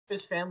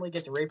his family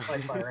gets raped by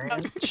fire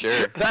ants?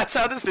 Sure. That's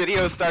how this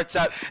video starts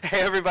out.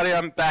 Hey everybody,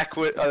 I'm back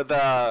with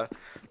the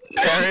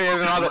Perry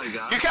and all the.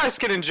 You guys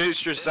can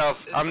introduce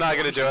yourself. I'm not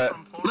gonna do it.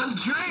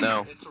 Let's drink!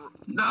 No.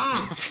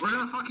 No, we're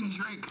gonna fucking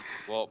drink.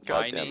 Well,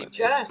 God my damn name it.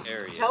 Jess, is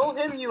Harry. tell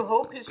him you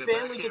hope his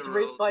family gets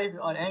raped by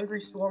an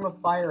angry storm of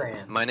fire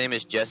ants. My name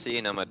is Jessie,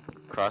 and I'm a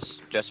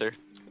cross-dresser.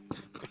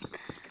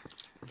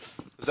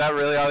 Is that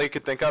really all you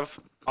could think of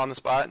on the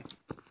spot?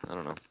 I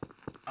don't know.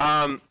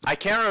 I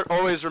can't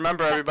always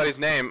remember everybody's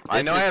name.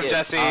 I know I have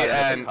Jessie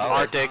and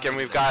Arctic, and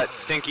we've got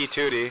Stinky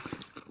Tutty.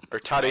 Or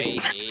Tutty.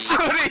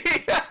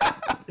 Tutty!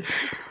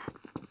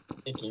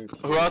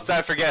 Who else did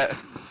I forget?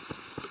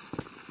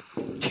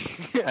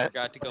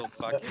 Forgot to go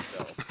fuck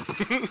yourself.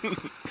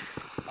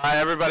 Hi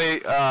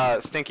everybody,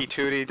 Stinky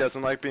Tutty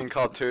doesn't like being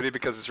called Tutty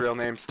because his real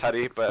name's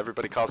Tutty, but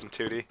everybody calls him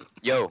Tutty.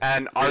 Yo.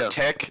 And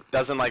Arctic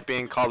doesn't like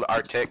being called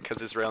Arctic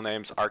because his real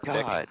name's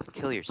Arctic. God,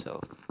 kill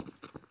yourself.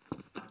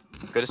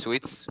 Go to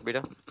Sweets,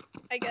 Burrito.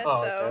 I guess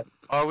Oh, so. okay.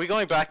 Oh, are we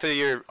going back to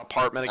your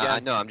apartment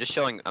again? No, I'm just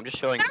showing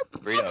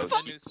Burrito.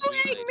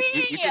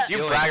 You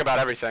brag about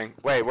everything.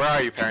 Wait, where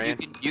are you, Perry?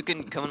 You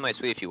can come in my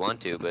suite if you want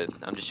to, but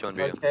I'm just showing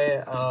Burrito.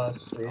 Okay, I'll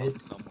sweet.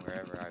 come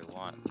wherever I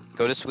want.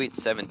 Go to Suite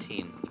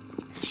 17.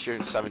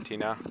 You're 17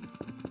 now.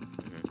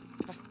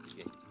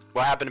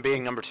 What happened to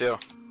being number 2?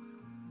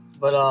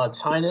 But,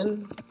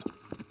 Tynan,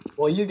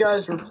 while you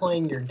guys were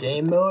playing your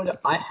game mode,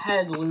 I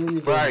had literally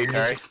the Where are you, weirdest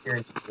Perry?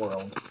 experience in the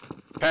world.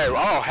 Perry,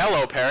 oh,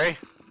 hello, Perry.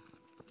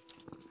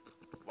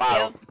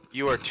 Wow, Yep.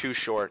 you are too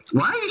short.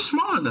 Why are you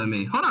smaller than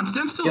me? Hold on,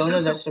 stand still. Jonah,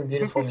 Stand that's still. some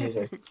beautiful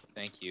music.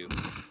 Thank you.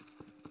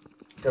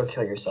 Go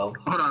kill yourself.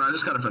 Hold on, I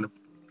just gotta find it.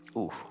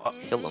 Ooh,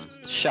 kill him.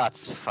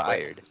 Shots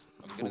fired.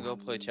 I'm gonna go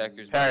play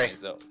checkers. Perry.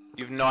 Bunnies, though.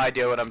 You have no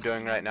idea what I'm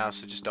doing right now,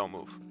 so just don't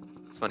move.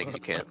 It's funny because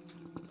you can't.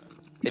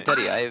 Hey,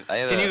 Tutty, I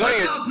have Can a... you go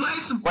to your... Let's play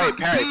some Wait,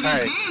 fucking Perry, D&D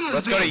Perry. this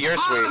Let's go to bitch. your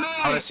Follow suite. me.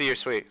 I want to see your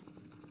suite.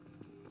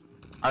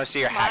 I want to see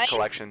your hat Mine?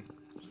 collection.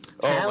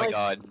 Oh Can I, my like,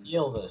 god.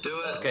 steal this?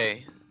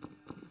 Okay.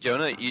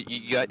 Jonah,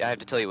 I have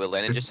to tell you what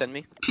Landon just sent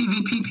me.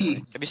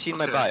 PvPP. Have you seen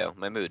my bio,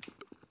 my mood?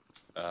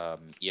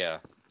 Yeah.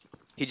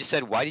 He just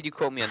said, why did you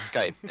quote me on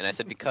Skype? And I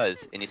said,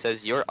 because. And he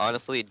says, you're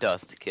honestly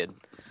dust, kid.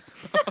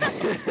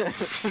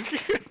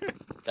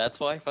 That's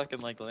why I fucking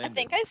like I Landon.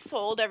 think I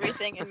sold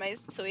everything in my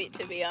suite,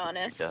 to be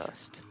honest.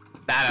 Dust.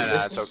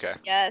 Nah, it's okay.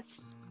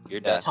 Yes.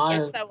 You're Yeah. dust.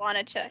 Tynan, Yes, I want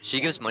to check. She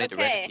gives money to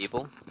Okay. random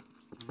people.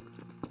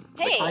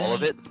 Hey. All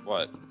of it.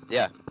 What?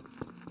 Yeah.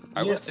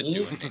 I Yeah, wasn't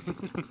you- doing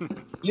it.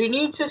 you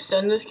need to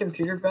send this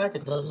computer back,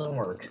 it doesn't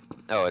work.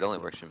 Oh, it only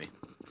works for me.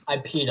 I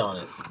peed on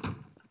it.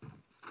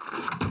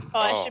 Oh,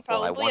 I Oh, should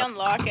well, I probably wanna-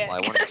 unlock it. well, I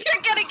wanna- Because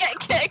you're gonna get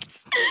kicked.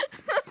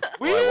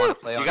 Well, I wanna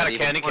play You on got it a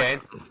even candy more.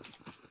 cane?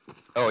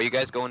 Oh, are you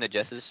guys going to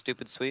Jess's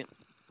stupid suite?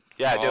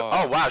 Yeah, I do. Oh.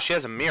 Oh, wow, she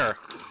has a mirror.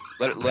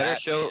 Let her Batman.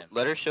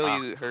 show Ah,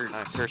 you her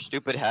nice. her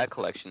stupid hat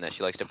collection that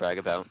she likes to brag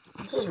about.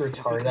 This is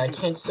retarded, I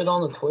can't sit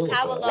on the toilet.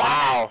 Have a bowl. look.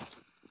 Wow.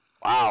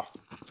 Wow.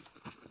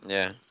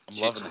 Yeah. I'm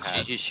loving the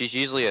hats. She's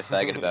usually a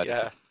faggot about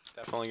Yeah, it.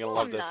 definitely gonna No,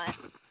 love I'm this. not.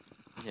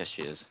 Yes,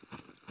 she is.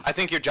 I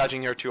think you're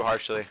judging her too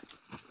harshly.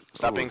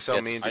 Stop Ooh, being so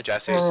yes. mean to I-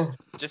 Jessie.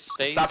 Just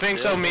stay. Stop being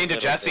so still mean a to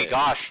little Jessie, bit.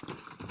 gosh.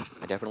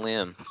 I definitely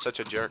am. Such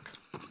a jerk.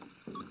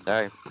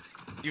 Sorry.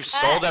 You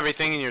sold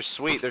everything in your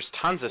suite. There's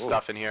tons of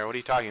stuff in here. What are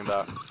you talking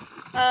about?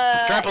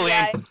 Trampoline.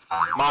 Yeah,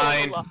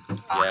 Mine.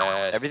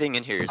 Yes. Everything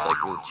in here is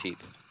like really cheap.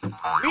 Woo!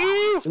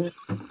 I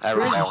don't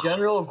Where's know.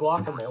 General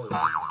Guacamole?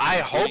 I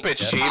hope it's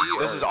cheap. Jessie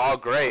This or- is all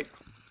great.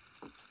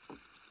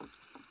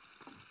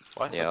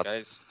 What? Yeah,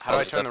 Guys. How do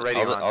I turn the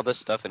radio on? All this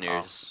stuff in here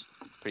Oh. is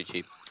pretty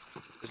cheap.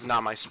 This is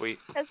not my suite.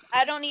 Because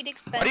I don't need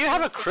expensive. Why do you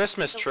have a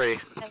Christmas tree?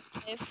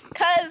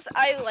 Because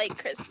I like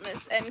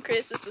Christmas, and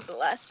Christmas was the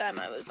last time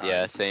I was on.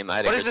 Yeah, same. I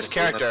had a What is this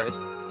Christmas tree in character?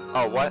 that place.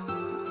 Oh, what?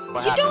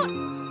 What You happened?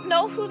 don't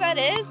know who that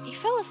is? You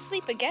fell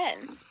asleep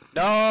again.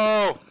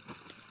 No!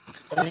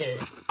 Okay,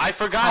 I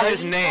forgot How his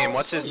did you name. fall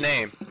What's his asleep?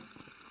 name?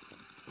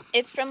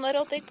 It's from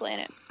Little Big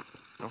Planet.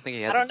 I don't think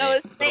he I has don't a know name.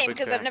 his name Big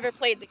because Planet. I've never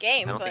played the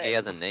game. I don't but think he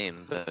has a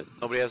name, but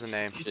Nobody has a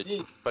name. you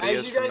see, But he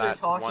as is you from guys are that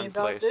talking one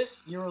about place.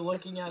 this, you were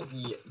looking at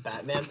the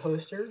Batman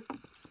poster.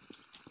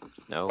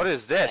 no. What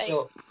is this?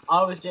 So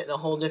I was getting a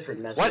whole different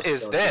message. What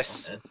is going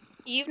this? on.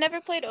 you've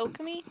never played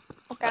Okami?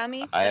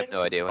 Okami? I have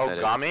no idea what that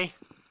is. Ogami?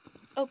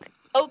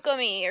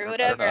 Okami or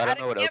whatever. I don't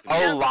know what can't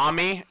Okami is. pronounce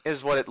Olami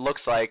is what it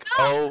looks like.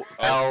 No.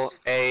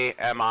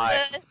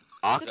 O-L-A-M-I. the-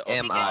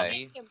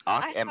 Ak-M-I.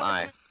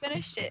 Ak-M-I.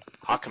 Finished it.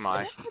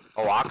 Akamai.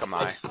 Oh,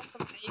 Akamai.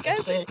 You guys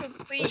are Okay.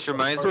 complete. This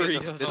reminds me.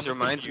 Burritos This on the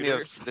reminds me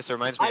of. This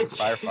reminds me I of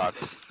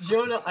Firefox.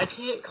 Jonah, I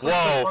can't click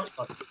Whoa. the fart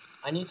button.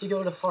 I need to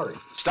go to fart.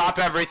 Stop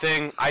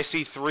everything. I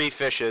see 3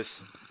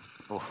 fishes.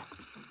 Oof.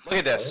 Look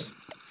at this.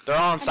 They're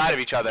all inside of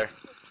each other.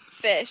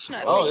 Fish,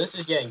 not Oh, meat. this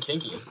is getting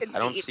kinky. I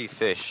don't see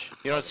fish.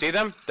 You don't see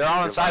them? They're all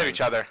You're inside of lying. each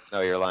other.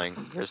 No, you're lying.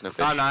 There's no fish.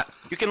 No, I'm not.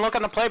 You can look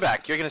on the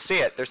playback. You're gonna see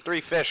it. There's 3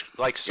 fish,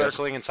 like,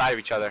 circling inside of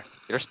each other.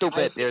 You're I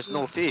stupid. see There's you.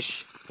 no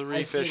fish. 3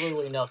 I see fish.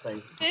 literally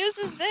nothing. Whose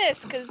is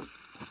this? Because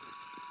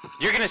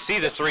You're gonna see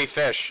the 3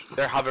 fish.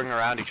 They're hovering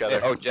around each other.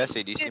 Oh,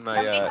 Jesse, do you see Dude,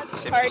 my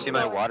let me see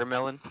my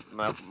watermelon?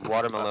 My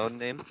watermelon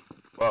name?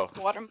 Whoa.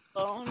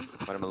 Watermelon.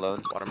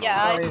 Watermelon.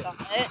 Yeah, Oh, I yeah. saw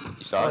it.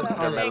 You saw it?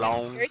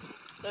 Watermelon.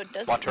 So it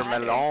doesn't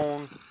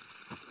Watermelon.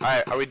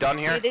 Alright, are we done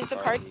here? Dude, there's a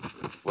party.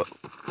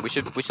 We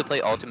should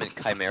play Ultimate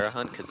Chimera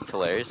Hunt because it's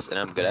hilarious and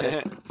I'm good at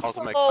it.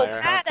 Ultimate so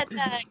Chimera. bad at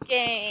that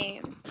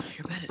game.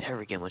 You're bad at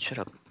every game. Well, shut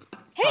up.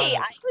 Hey,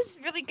 I was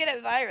really good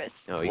at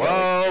Virus. No, you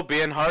got Whoa,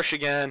 being harsh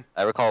again.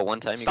 I recall one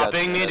time you Stop got.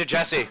 being mean to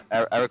Jesse.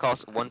 I recall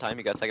one time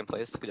you got 2nd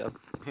place. Good job.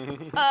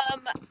 If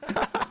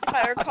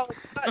I recall.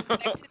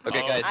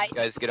 Okay,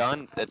 guys, get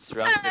on. That's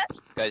round 6.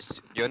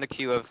 Guys, join the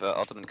queue of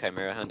Ultimate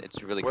Chimera Hunt.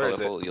 It's really Where is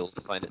colorful. You'll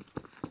find it.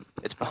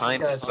 It's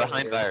behind. Guys, It's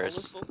behind here.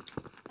 Virus.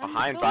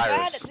 Behind I'm so Virus.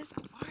 Bad at this.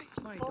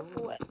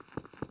 Oh,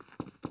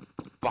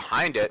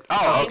 Behind it.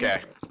 Oh,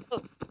 okay.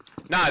 Oh.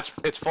 Nah,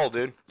 it's full,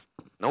 dude.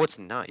 No, it's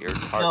not. You're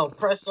hard. No,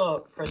 press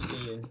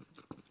B.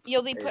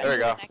 You'll be put There we into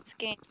go. the next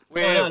game.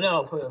 We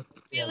No, put it.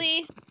 Yeah.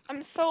 Really?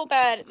 I'm so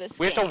bad at this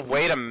we have game. to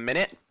wait a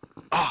minute.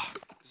 Ah,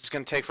 this is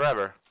gonna take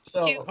forever.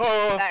 So, 2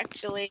 Oh,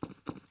 actually.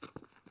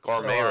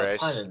 gourmet race.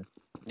 Tynan,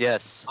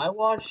 Yes. I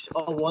watched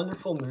a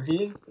wonderful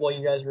movie while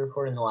you guys were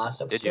recording the last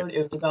Did you? episode.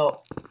 It was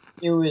about,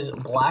 it was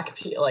black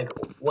like,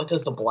 what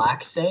does the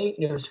black say?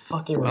 It was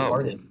fucking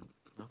retarded.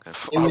 Okay.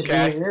 It was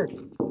Okay. really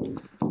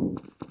weird.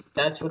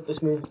 That's what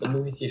the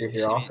movie theater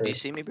here Do you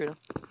offers. see me, Burrito?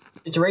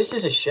 It's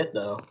racist as shit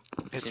though.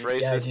 It's Yeah,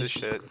 racist you as see-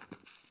 shit.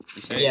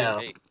 You see Hey, me? Yeah.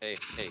 hey,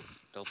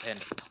 don't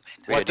panic,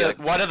 don't panic.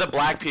 What do the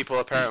black people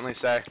apparently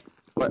say?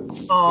 What?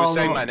 Oh,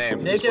 saying my name?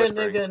 Who's Nigga,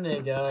 whispering?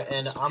 nigga,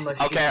 and I'm a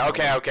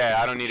Okay, okay.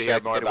 I don't need to hear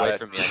Shrek, more get about away it.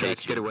 from me. I Shrek,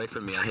 hate you. get away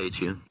from me. I hate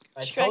you.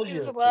 I told Shrek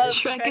you. is love.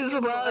 Shrek is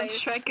love. life.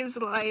 Shrek is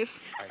life.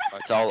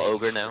 It's all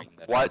ogre now.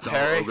 What, It's all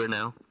Perry? over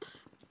now.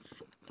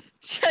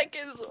 Shrek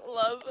is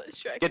love.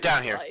 Shrek Get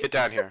down is here. life. Get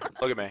down here.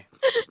 Look at me.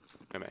 Look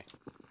at me.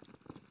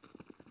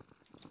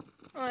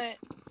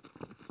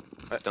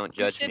 What? Don't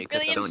judge should me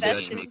because really I'm Don't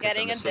invest judge in me 'cause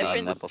getting I'm a a sauce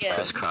different applesauce. skin.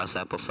 Crisscross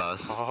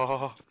applesauce.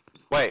 Oh.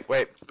 Wait,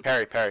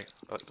 Perry.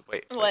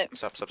 Wait. What?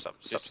 Stop.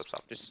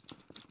 Just,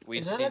 we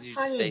Is just that a need you to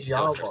tiny stay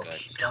still for a job?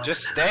 sec.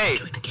 Just stay.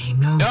 Join the game,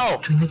 no. No.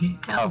 Join the game,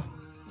 no. Oh.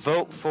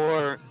 vote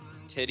for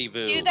Titty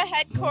boo. To the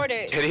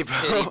headquarters. Titty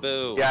Titty boo.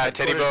 boo. Yeah,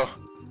 titty boo.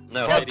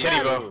 no. Club Titty titty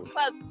Club, boo.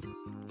 club.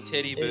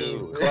 Titty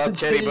boo. Club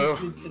Titty Boo.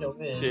 Titty's gonna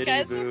win. Titty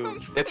Guys, boo.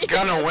 It's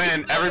gonna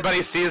win.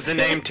 Everybody sees the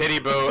name Titty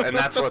Boo, and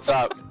that's what's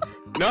up.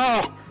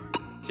 No.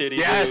 Titty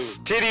Yes,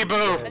 boo. Titty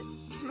Boo.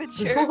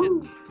 Mature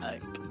as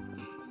fuck.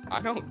 I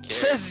don't care.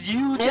 Says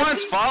you. Who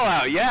wants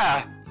Fallout?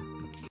 Yeah.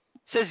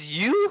 Says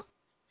you.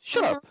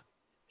 Shut up.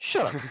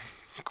 Shut up.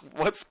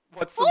 What's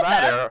the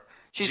matter?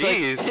 She's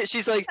Jeez. like,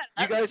 she's like,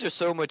 you guys are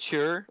so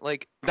mature.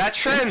 Like, That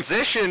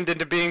transitioned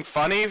into being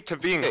funny to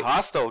being Hey.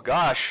 hostile.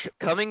 Gosh.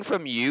 coming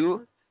from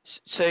you,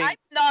 saying I'm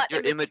not.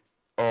 you're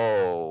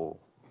Oh,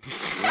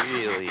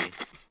 really?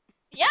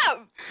 Yeah,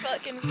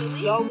 fucking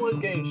really. Someone's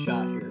getting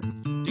shot here.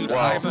 Dude,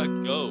 Wow. I'm a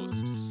ghost.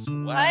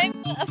 Swag.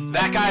 I'm a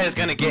That guy is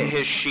gonna get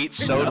his sheet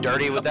so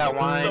dirty with that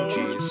wine.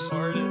 Jeez.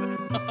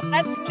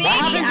 That's me. What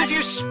happens if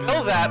you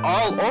spill that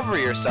all over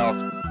yourself?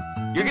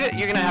 You're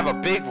gonna have a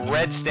big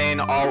red stain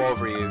all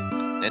over you.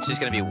 And it's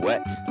just gonna be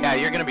wet. Yeah,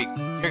 you're gonna be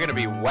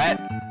wet,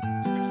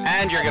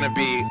 and you're gonna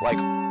be like,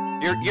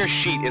 your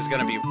sheet is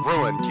gonna be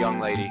ruined, young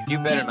lady. You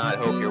better not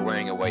hope you're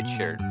wearing a white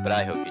shirt, but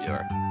I hope you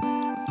are.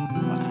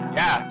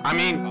 Yeah, I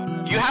mean,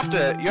 you have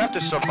to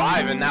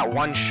survive in that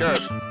one shirt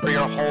for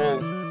your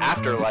whole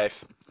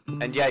afterlife,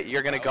 and yet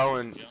you're gonna go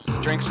and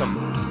drink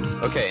some.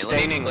 Okay,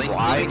 Staining let me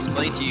wine?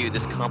 explain to you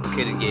this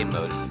complicated game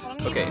mode.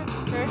 Okay,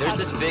 there's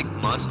this big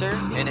monster,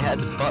 and it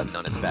has a button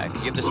on its back.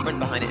 You have to sprint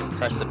behind it and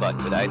press the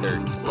button with either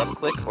left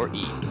click or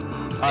E.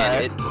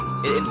 Alright.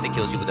 And it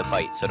insta-kills you with a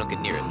bite, so don't get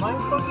near it. My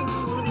fucking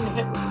saluting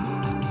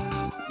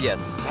Hitler.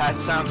 Yes. That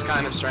sounds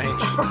kind of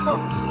strange.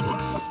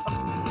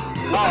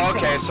 Oh,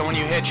 okay. So when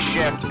you hit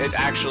shift, it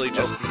actually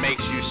just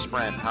makes you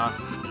sprint, huh?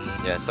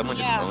 Yeah, someone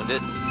just Yeah. owned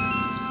it.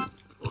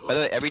 By the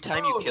way, every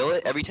time you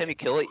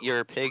kill it,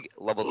 your pig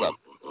levels up.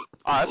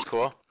 Oh, that's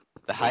cool.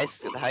 The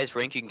highest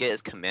rank you can get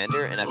is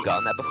commander, and I've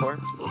gotten that before.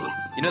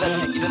 You know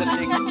that pig?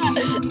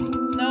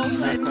 No,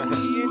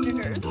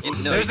 that's You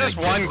know, There's this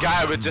one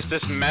guy with just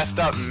this messed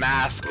up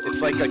mask.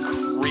 It's like a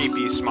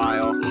creepy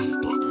smile.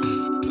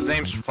 His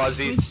name's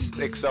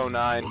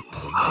Fuzzy609.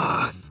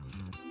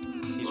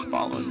 He's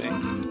following me.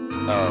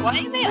 Why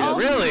do they all?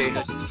 Really?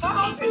 That's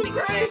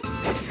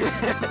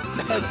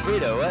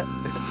Burrito, what?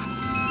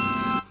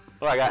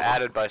 Oh, I got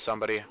added by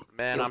somebody.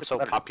 Man, He'll I'm hit so the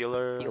letter.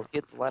 popular. He'll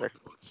hit the letter.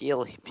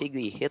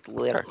 Piggy hit the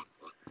letter.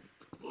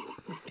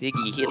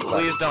 Piggy hit the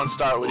letter. Please don't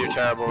start with your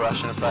terrible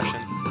Russian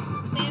impression.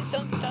 Please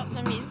don't stop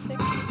the music.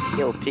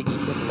 Piggy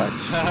hit the letter.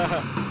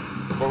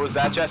 What was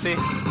that, Jessie?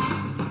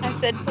 I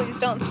said, please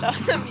don't stop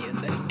the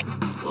music.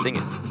 Sing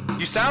it.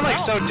 You sound like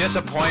so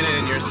disappointed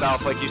in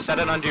yourself, like you said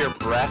it under your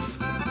breath.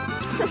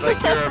 It's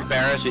like you're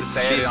embarrassed to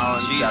say it all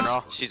in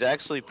general. She's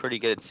actually pretty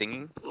good at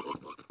singing.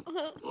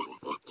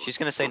 She's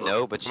gonna say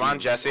no, but Come on,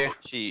 Jessie.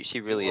 she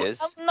really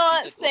is. I'm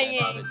not She's a 10 out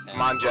singing. of 10.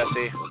 Come on,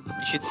 Jessie.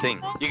 You should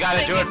sing. You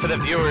gotta do it for the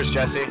viewers,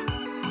 Jessie.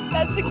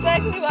 That's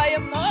exactly why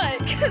I'm not.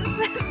 'Cause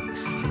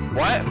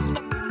What?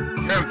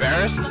 You're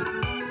embarrassed?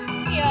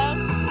 yeah.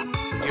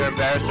 You're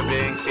embarrassed of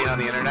being seen on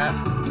the internet?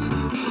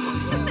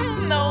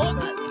 No,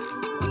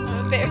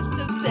 I'm embarrassed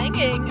of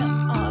singing.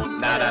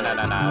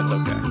 Nah, it's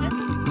okay.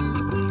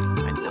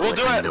 We'll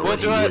do it. We'll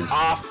do it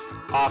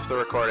off the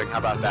recording. How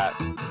about that?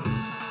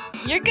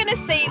 You're gonna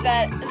say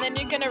that, and then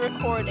you're gonna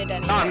record it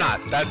anyway. No, I'm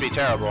not. That'd be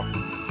terrible.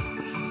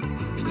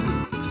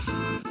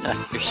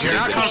 If you're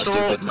not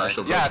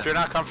comfortable, yeah, if you're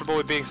not comfortable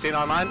with being seen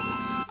online,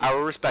 I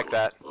will respect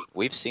that.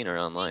 We've seen her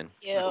online.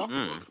 You.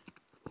 Mm.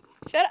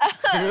 Shut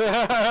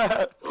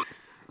up.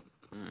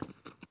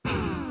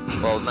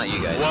 Well, not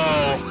you guys.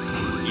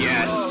 Whoa.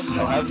 Yes.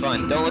 Oh, have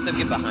fun. Don't let them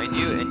get behind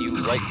you, and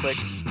you right click.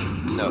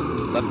 No,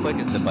 left click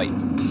is the bite.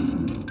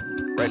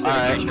 Right click.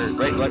 I'm pretty sure.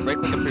 Right click.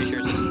 I'm pretty sure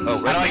is this. Oh,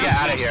 How do I get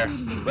out of here?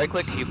 Right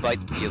click. You bite.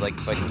 You like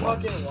bite the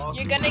walls. Fucking walk.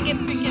 You're gonna get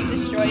freaking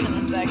destroyed in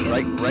a second.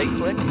 Right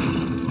click.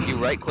 You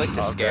right click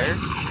to scare,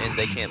 and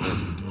they can't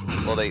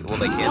move. Well, they can't.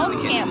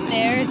 Don't They camp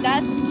there.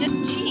 That's just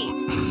cheap.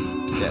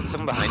 Yeah,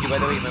 someone behind you, by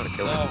the way, you might want to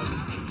kill No,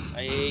 him.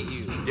 I hate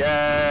you.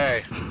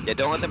 Yay. Yeah,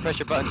 don't let them press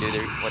your button, dude.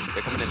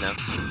 They're coming in now.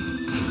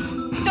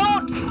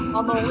 Don't.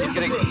 I'm a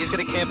He's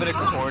gonna camp in a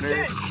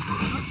corner.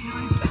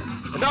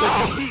 No!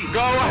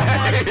 Go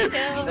away!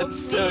 That's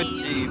so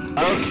cheap.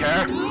 I don't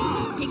care.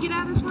 Hey, get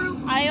out of this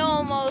room. I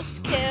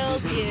almost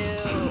killed you.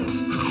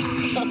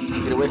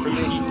 Get away from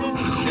me.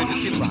 Dude, there's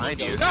people behind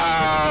you.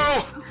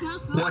 No!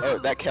 What? Oh,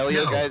 that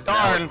Kellyo guy's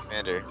Darn. now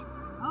commander.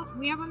 Oh,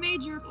 we have a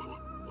major.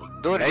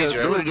 Dude,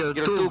 Major. you're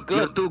too good.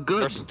 You're too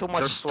good. There's too much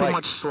There's swag. too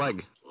much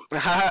swag.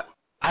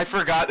 I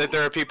forgot that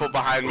there are people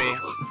behind me.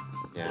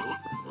 Yeah.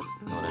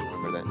 I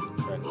remember that.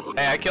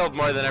 Hey, I killed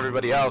more than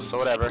everybody else, so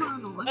whatever.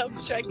 I'm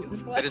checking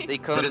That is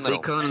Econ That is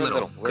Econ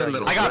middle. Where are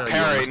you? I got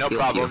parry, no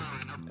problem.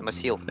 I must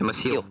heal. I must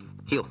heal.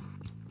 Heal.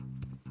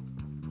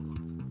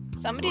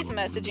 Somebody's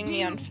messaging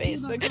me on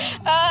Facebook.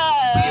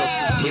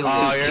 Heal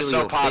Oh, to you're kill so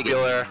your bigot.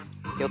 popular.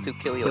 Heal to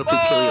kill you. Heal to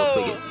kill your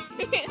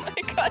bigot.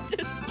 I got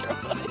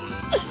destroyed.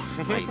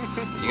 Nice.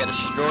 You got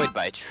destroyed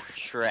by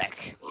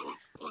Shrek.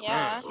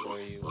 Yeah. For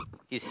you.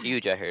 He's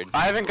huge, I heard.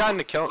 I haven't gotten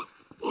to kill.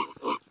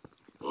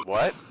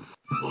 What?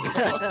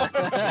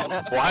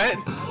 What?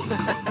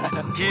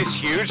 He's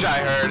huge, I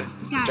heard.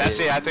 Yeah.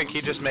 Jessie, I think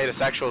he just made a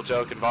sexual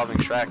joke involving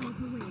Shrek.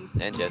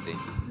 And Jessie.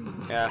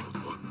 Yeah.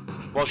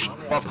 Well,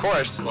 well of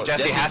course. Well,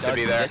 Jessie has to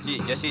be there.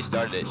 Jessie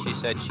started it. She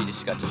said she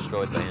just got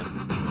destroyed by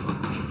him.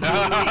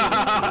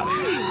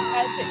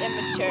 As the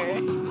immature.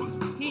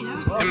 Hey, that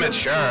was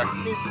Immature.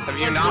 Have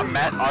you not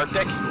met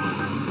Arctic?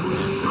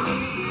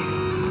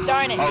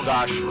 Darn it. Oh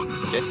gosh.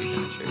 Jesse's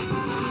immature. No,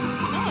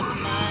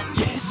 I'm not.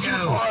 Yes, you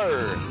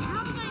are.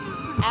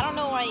 I don't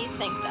know why you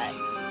think that.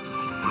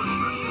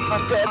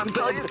 I'm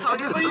dead.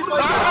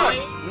 Ah!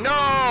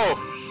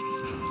 No!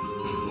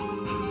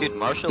 Dude,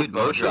 Marshall Dude,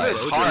 bow Marshall, drive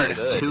this is hard.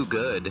 Is too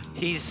good.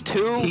 He's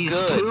too He's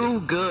good. too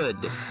good.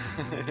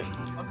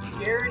 I'm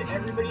scared.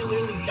 Everybody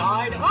literally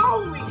died.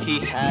 Holy He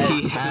shit. has,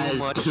 He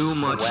has too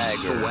much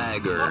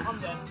swagger. I'm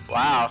dead.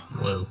 Wow.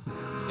 Whoa.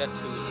 You got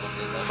two of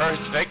them.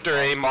 First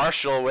victory,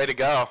 Marshall. Way to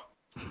go.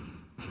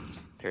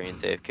 Parry and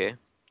AFK.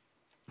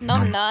 No,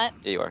 I'm not.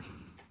 Yeah, you are.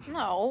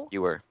 No.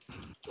 You were.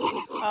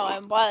 Oh, I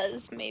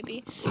was,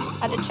 maybe.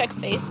 I had to check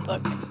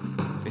Facebook.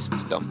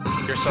 Facebook's dumb.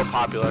 You're so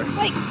popular. Just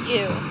like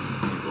you.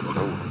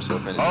 Oh, I'm so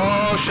offended.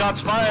 Oh,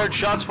 shots fired!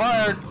 Shots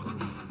fired!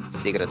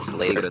 Secret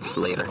Slater. Secret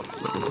Slater.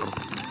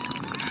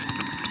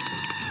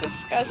 It's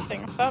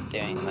disgusting. Stop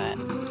doing that.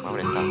 Why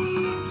would I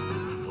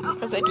stop?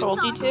 Because I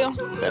told you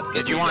to.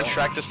 Did you want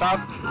Shrek to stop?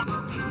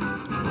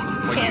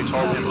 When Can't you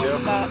told stop, him won't to?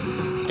 Stop.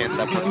 Can't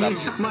stop, won't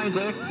stop. My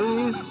deck,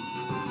 please.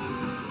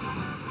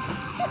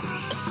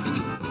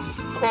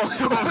 Wow.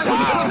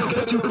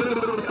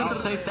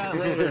 I'll take that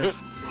later.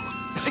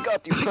 I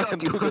got you. I'm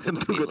too good I'm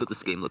too good at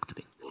this game. Look to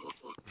me.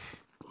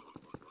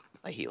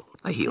 I heal.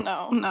 I heal.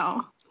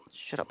 No.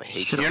 Shut up, I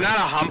hate Shut you. You're not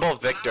a humble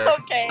victor.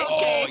 Okay.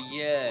 Oh,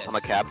 yes. I'm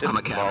a captain. I'm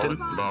a captain.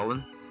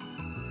 Ballin'.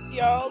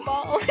 You're all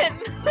ballin'.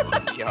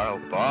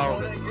 Yarl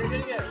ball. You're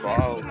gonna get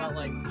Wow. about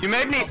like. You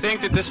made me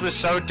think that this was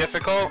so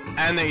difficult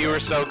and that you were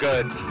so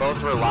good.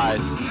 Both were lies.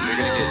 You're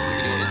gonna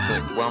get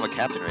instant. Well, I'm a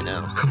captain right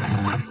now. Come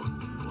on.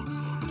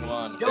 Come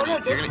on.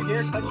 Jonah, You're don't gonna- you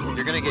dare touch me.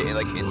 You're gonna get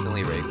like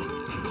instantly raped.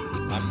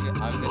 I'm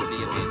gonna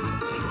be amazing at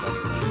this. Don't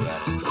even worry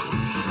about it.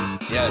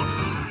 Yes.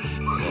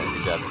 Yeah,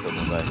 good job. Killed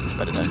one guy.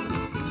 About to die.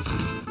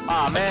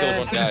 Aw, I killed man.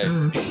 one guy.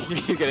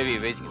 You're gonna be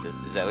amazing at this.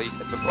 Is that what you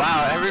said before?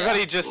 Wow,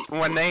 everybody just,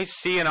 when they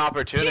see an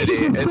opportunity,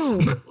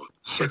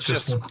 it's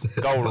just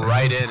go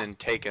right in and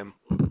take him.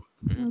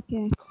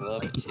 Okay.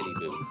 Club titty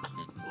boo.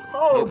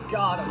 Oh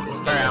god, I'm dead.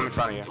 Sorry, I'm in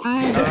front of you.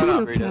 I No, no, no,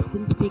 am Burrito.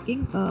 Captain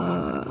speaking.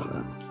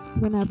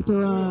 Went after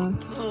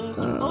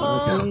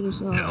the latest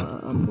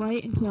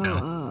flight until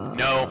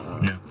No.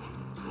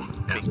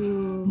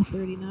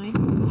 2:39.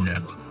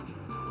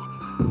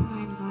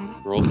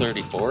 Rule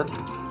 34?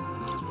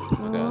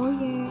 Oh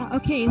yeah.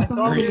 Okay, I it's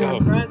thought we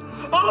behind were you.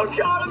 friends. Oh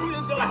god, I'm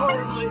gonna die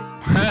horribly.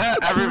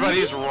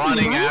 Everybody's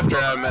running after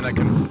him in a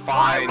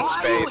confined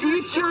space.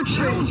 Eat your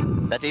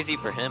children. That's easy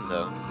for him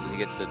though, because he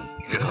gets to.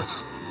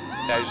 Yes.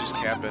 Yeah, he's just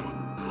camping.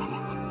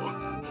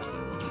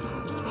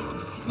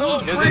 No,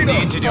 He doesn't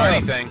need to do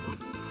anything.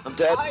 I'm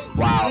dead.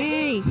 Wow.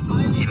 Hey. Eat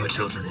my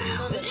children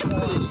now.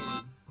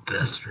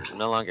 Bastard. I'm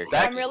no longer.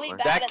 That, I'm really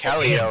bad that at the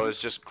Kellyo is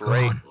just Go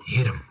great. on,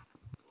 eat him.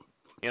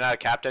 You're not a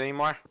captain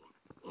anymore?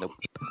 Nope.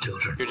 Eat my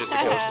children. You're just a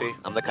ghosty.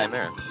 I'm the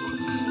Chimera.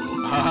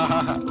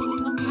 I'm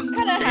kinda You're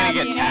gonna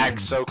happy get tagged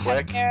so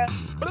quick. Chimera,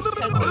 because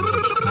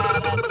I'm just mad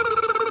at it.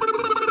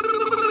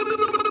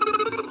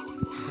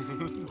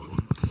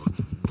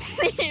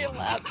 You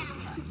laugh.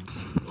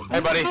 Hey,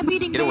 buddy. I'm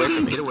eating Get away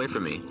from babies. me. Get away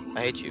from me.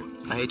 I hate you.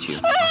 I hate you.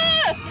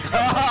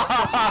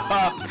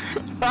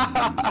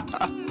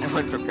 I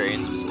went for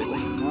Parian specifically.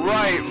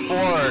 Right,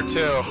 4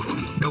 too.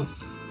 Nope.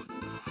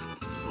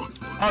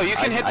 Oh, you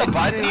can hit the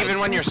button even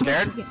when you're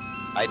scared?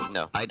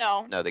 No.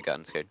 No. They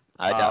gotten scared.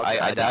 Oh, I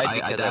okay. died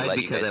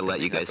because I let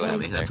you guys kill kill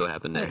me. That's what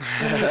happened next.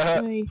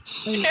 I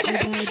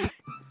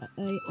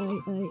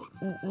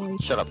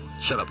Shut up.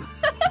 Shut up.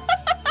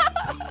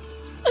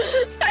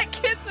 That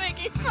kid's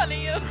making fun of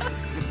you.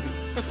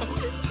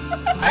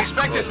 I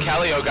expect this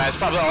Kellyo guy's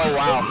probably. Oh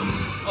wow.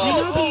 I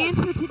know the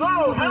answer to the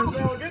Oh, hell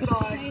universe. no,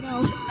 goodbye. I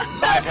know.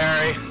 Bye,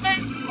 Perry.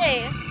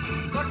 Hey,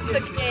 Fuck it's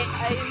this okay.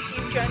 I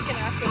achieved drunken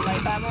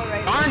afterlife. I'm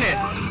alright. Darn it!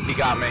 He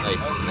got me. Nice,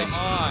 Oh, nice.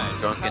 come on.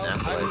 Drunken I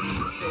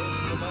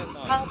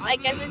afterlife. I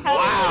guess it has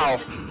Wow.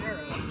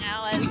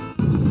 now as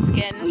Oh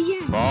skin.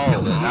 yeah.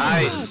 Ball.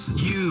 Nice.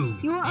 You.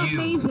 You are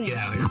amazing. Get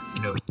out of here.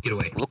 You know, get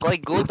away. Look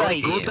like good I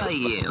Good am. I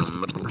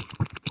am.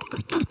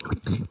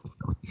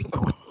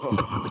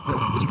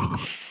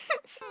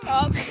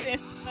 Stop doing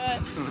that.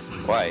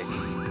 Why?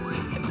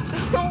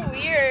 It's so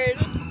weird.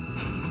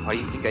 Why do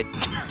you think I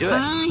do it?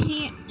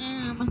 I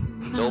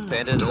am. Joel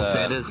Panda's,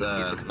 Panda's,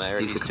 he's a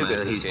Chimera. He's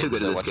too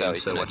good at this game,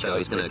 so watch out.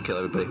 He's gonna kill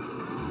everybody.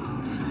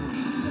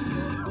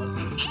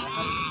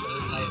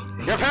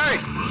 You're Perry!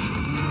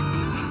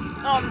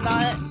 No, I'm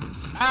not.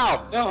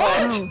 Ow!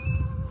 What?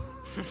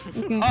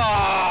 Okay.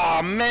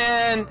 Oh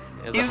man!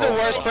 There's He's a the whole-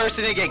 worst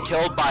person to get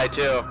killed by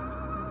too.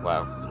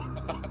 Wow.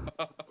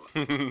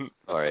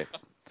 Alright.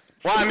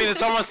 Well, I mean,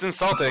 it's almost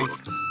insulting.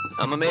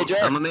 I'm a major.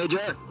 I'm a major.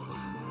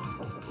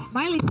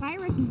 Miley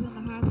Cyrus is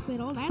in the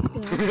hospital. That's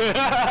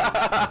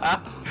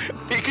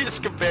good. He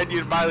just compared you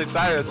to Miley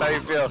Cyrus. How you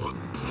feel?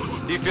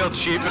 Do you feel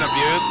cheap and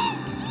abused?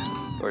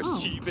 Of course. Oh,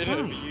 Cheap and right.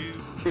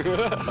 abused.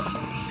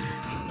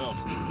 No.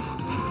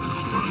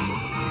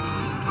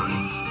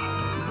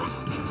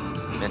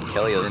 Man,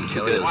 Kellyo's too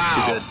good.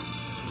 Wow. Too good.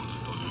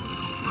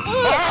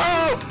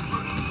 Oh!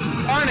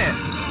 Darn it!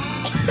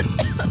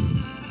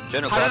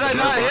 General How did I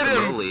not hit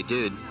him? Holy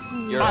dude.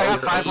 You're Oh, I got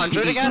over.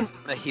 500 again? I'm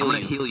gonna I'm heal gonna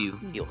you. heal you.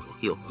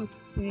 Heal.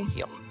 Okay.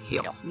 Heal.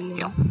 Heal.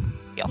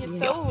 Yeah. You're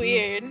so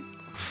weird.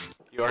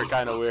 You are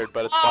kind of weird,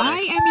 but it's I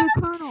funny. am your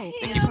colonel.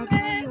 Thank I'll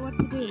tell you what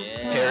to do.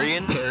 Yeah.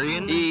 Parian?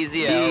 Parian.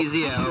 Easy out.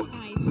 Easy out.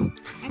 Nice.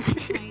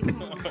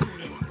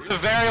 The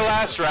very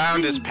last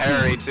round is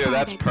parry too.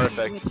 That's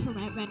perfect.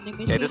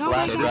 Okay, this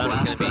last This round is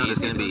last round is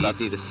easy. gonna be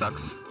Sucks. easy. This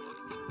sucks.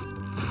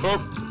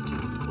 Oop.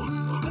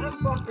 That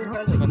fucker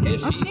has a Okay,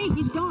 case. Okay,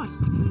 he's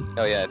gone.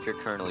 Oh yeah, if you're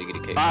Colonel, you get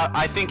a cake.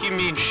 I think you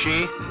mean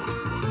she.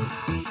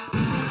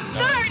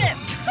 Darn it!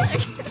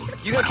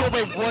 You got killed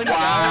by one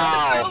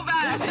Wow.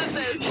 guy.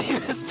 She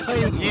was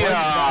fighting one Yeah,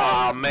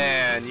 guy.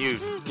 man, you're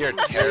She was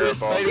terrible.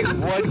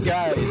 fighting one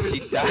guy and she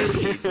died.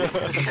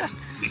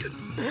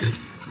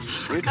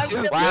 You're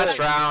too Last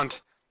good.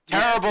 round.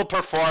 Terrible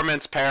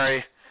performance,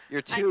 Perry.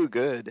 You're too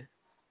good.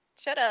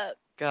 Shut up.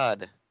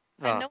 God.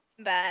 I Oh, know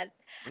I'm bad.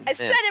 I man.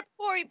 said it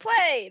before we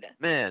played.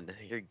 Man,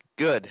 you're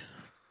good.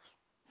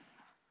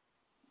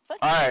 Fuck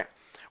All right.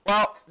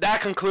 Well,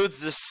 that concludes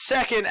the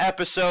second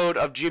episode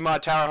of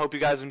GMod Tower. Hope you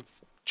guys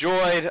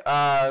enjoyed.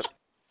 Yeah,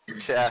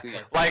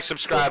 like,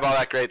 subscribe, all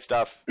that great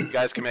stuff. You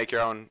guys can make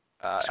your own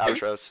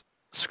outros.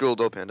 Scroll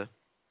Dope Panda.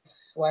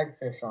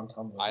 Swagfish on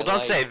Tumblr. I Well, don't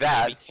like say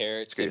that. baby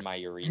carrots Screw. in my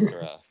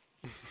urethra.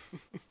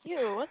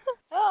 you. What the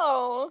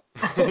hell?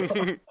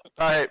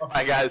 All right,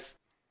 bye guys.